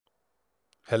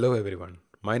Hello everyone,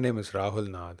 my name is Rahul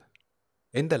Nath.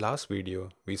 In the last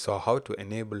video, we saw how to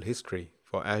enable history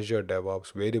for Azure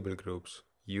DevOps variable groups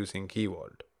using Key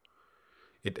Vault.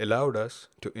 It allowed us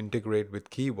to integrate with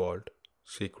Key Vault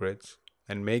secrets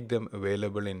and make them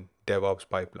available in DevOps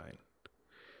pipeline.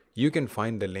 You can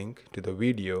find the link to the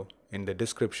video in the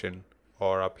description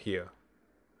or up here.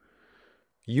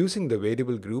 Using the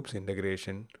variable groups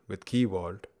integration with Key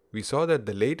Vault, we saw that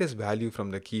the latest value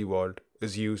from the Key Vault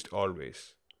is used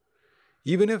always.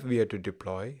 Even if we are to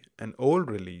deploy an old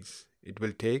release, it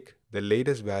will take the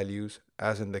latest values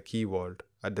as in the Key Vault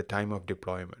at the time of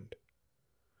deployment.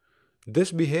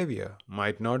 This behavior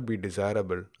might not be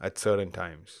desirable at certain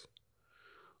times.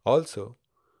 Also,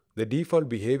 the default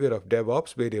behavior of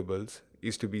DevOps variables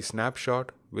is to be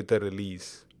snapshot with a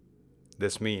release.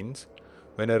 This means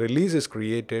when a release is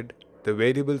created, the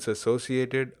variables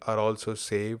associated are also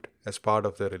saved as part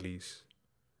of the release.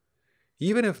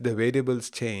 Even if the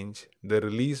variables change, the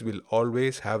release will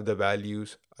always have the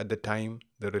values at the time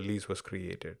the release was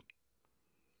created.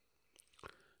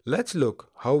 Let's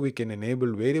look how we can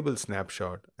enable variable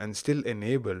snapshot and still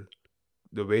enable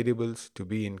the variables to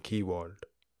be in Key Vault.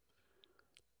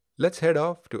 Let's head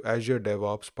off to Azure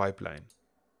DevOps pipeline.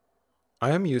 I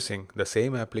am using the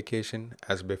same application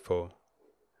as before.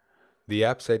 The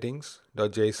app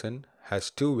settings.json has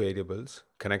two variables,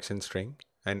 connection string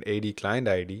and AD client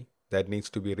ID, that needs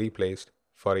to be replaced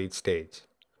for each stage.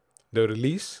 The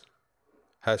release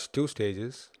has two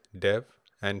stages, dev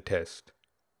and test.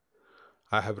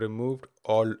 I have removed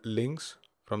all links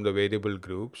from the variable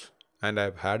groups and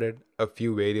I've added a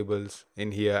few variables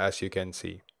in here as you can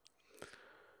see.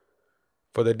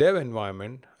 For the dev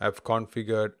environment, I've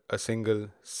configured a single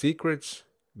secrets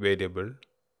variable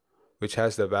which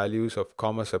has the values of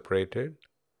comma separated,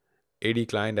 AD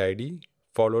client ID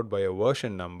followed by a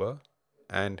version number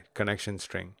and connection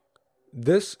string.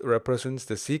 This represents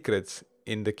the secrets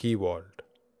in the Key Vault.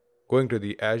 Going to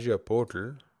the Azure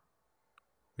portal,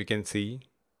 we can see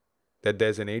that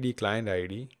there's an AD client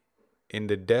ID in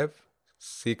the dev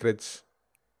secrets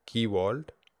Key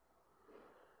Vault,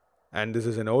 and this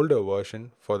is an older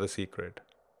version for the secret.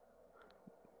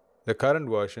 The current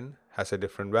version has a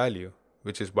different value,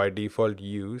 which is by default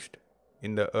used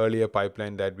in the earlier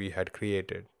pipeline that we had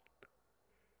created.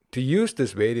 To use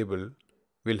this variable,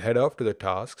 we'll head off to the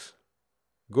tasks,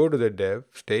 go to the dev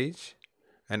stage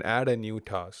and add a new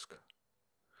task.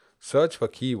 Search for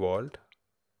Key Vault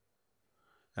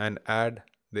and add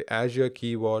the Azure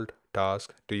Key Vault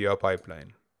task to your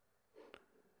pipeline.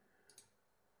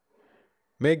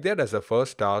 Make that as a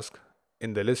first task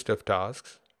in the list of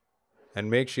tasks and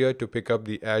make sure to pick up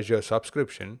the Azure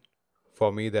subscription.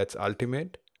 For me, that's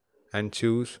Ultimate, and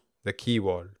choose the Key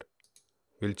Vault.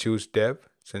 We'll choose Dev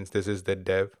since this is the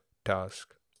Dev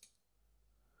task.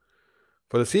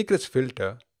 For the secrets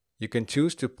filter, you can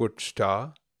choose to put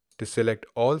star to select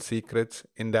all secrets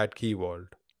in that Key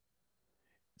Vault.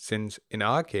 Since in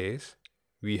our case,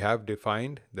 we have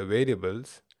defined the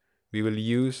variables, we will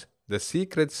use the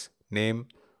secrets name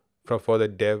for the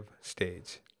dev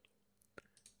stage.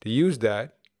 To use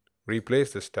that,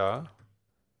 replace the star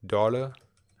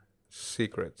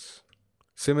 $secrets.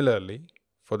 Similarly,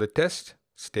 for the test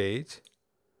stage,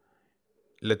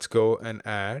 let's go and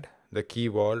add the Key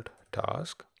Vault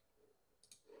task.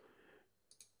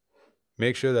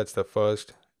 Make sure that's the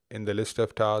first in the list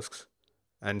of tasks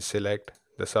and select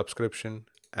the subscription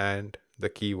and the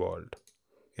Key Vault.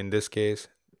 In this case,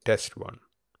 test 1.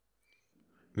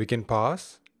 We can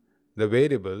pass the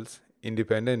variables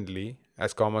independently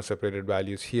as comma separated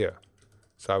values here.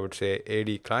 So I would say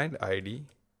AD client ID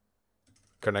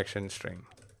connection string.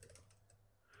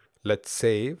 Let's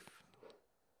save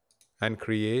and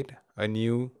create a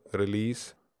new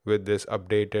release with this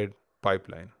updated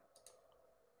pipeline.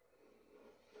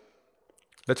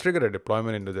 Let's trigger a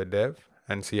deployment into the dev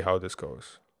and see how this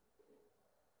goes.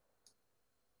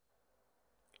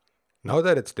 Now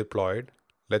that it's deployed,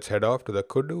 let's head off to the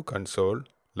Kudu console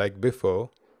like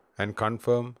before and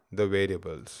confirm the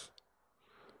variables.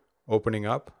 Opening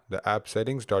up the app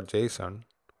settings.json,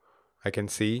 I can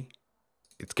see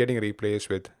it's getting replaced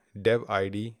with dev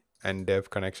ID and dev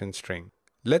connection string.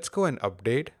 Let's go and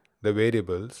update the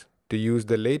variables to use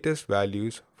the latest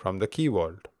values from the Key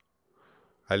Vault.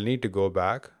 I'll need to go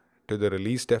back to the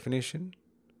release definition,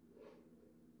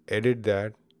 edit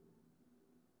that,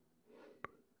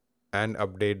 and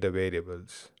update the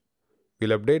variables.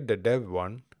 We'll update the dev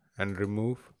one and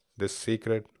remove the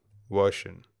secret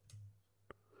version.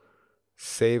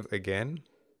 Save again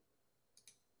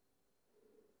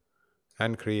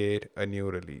and create a new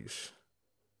release.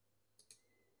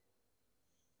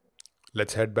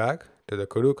 Let's head back to the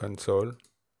Kudu console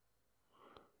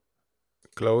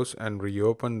Close and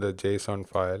reopen the JSON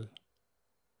file,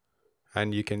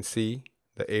 and you can see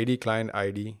the AD client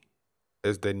ID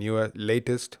is the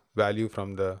latest value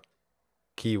from the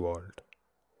key vault.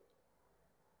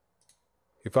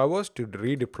 If I was to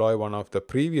redeploy one of the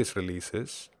previous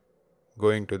releases,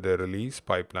 going to the release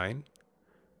pipeline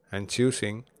and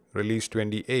choosing release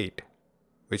 28,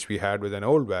 which we had with an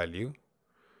old value,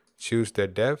 choose the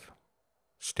dev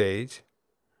stage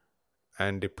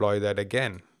and deploy that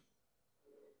again.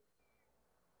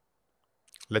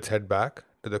 Let's head back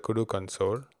to the Kudu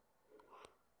console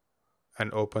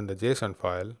and open the JSON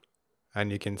file, and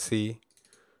you can see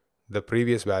the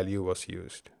previous value was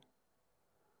used.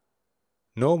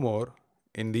 No more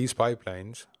in these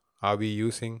pipelines are we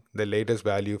using the latest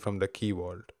value from the key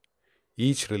vault.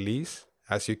 Each release,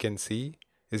 as you can see,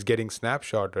 is getting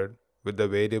snapshotted with the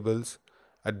variables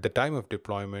at the time of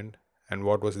deployment and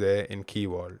what was there in key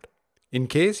vault. In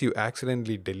case you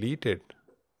accidentally deleted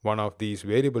one of these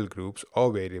variable groups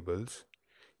or variables,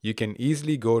 you can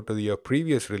easily go to your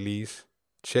previous release,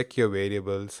 check your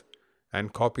variables,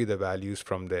 and copy the values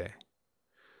from there.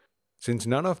 Since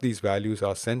none of these values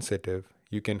are sensitive,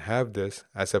 you can have this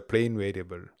as a plain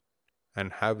variable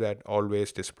and have that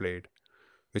always displayed,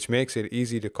 which makes it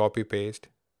easy to copy paste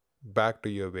back to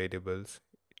your variables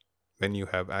when you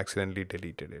have accidentally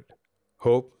deleted it.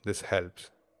 Hope this helps.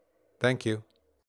 Thank you.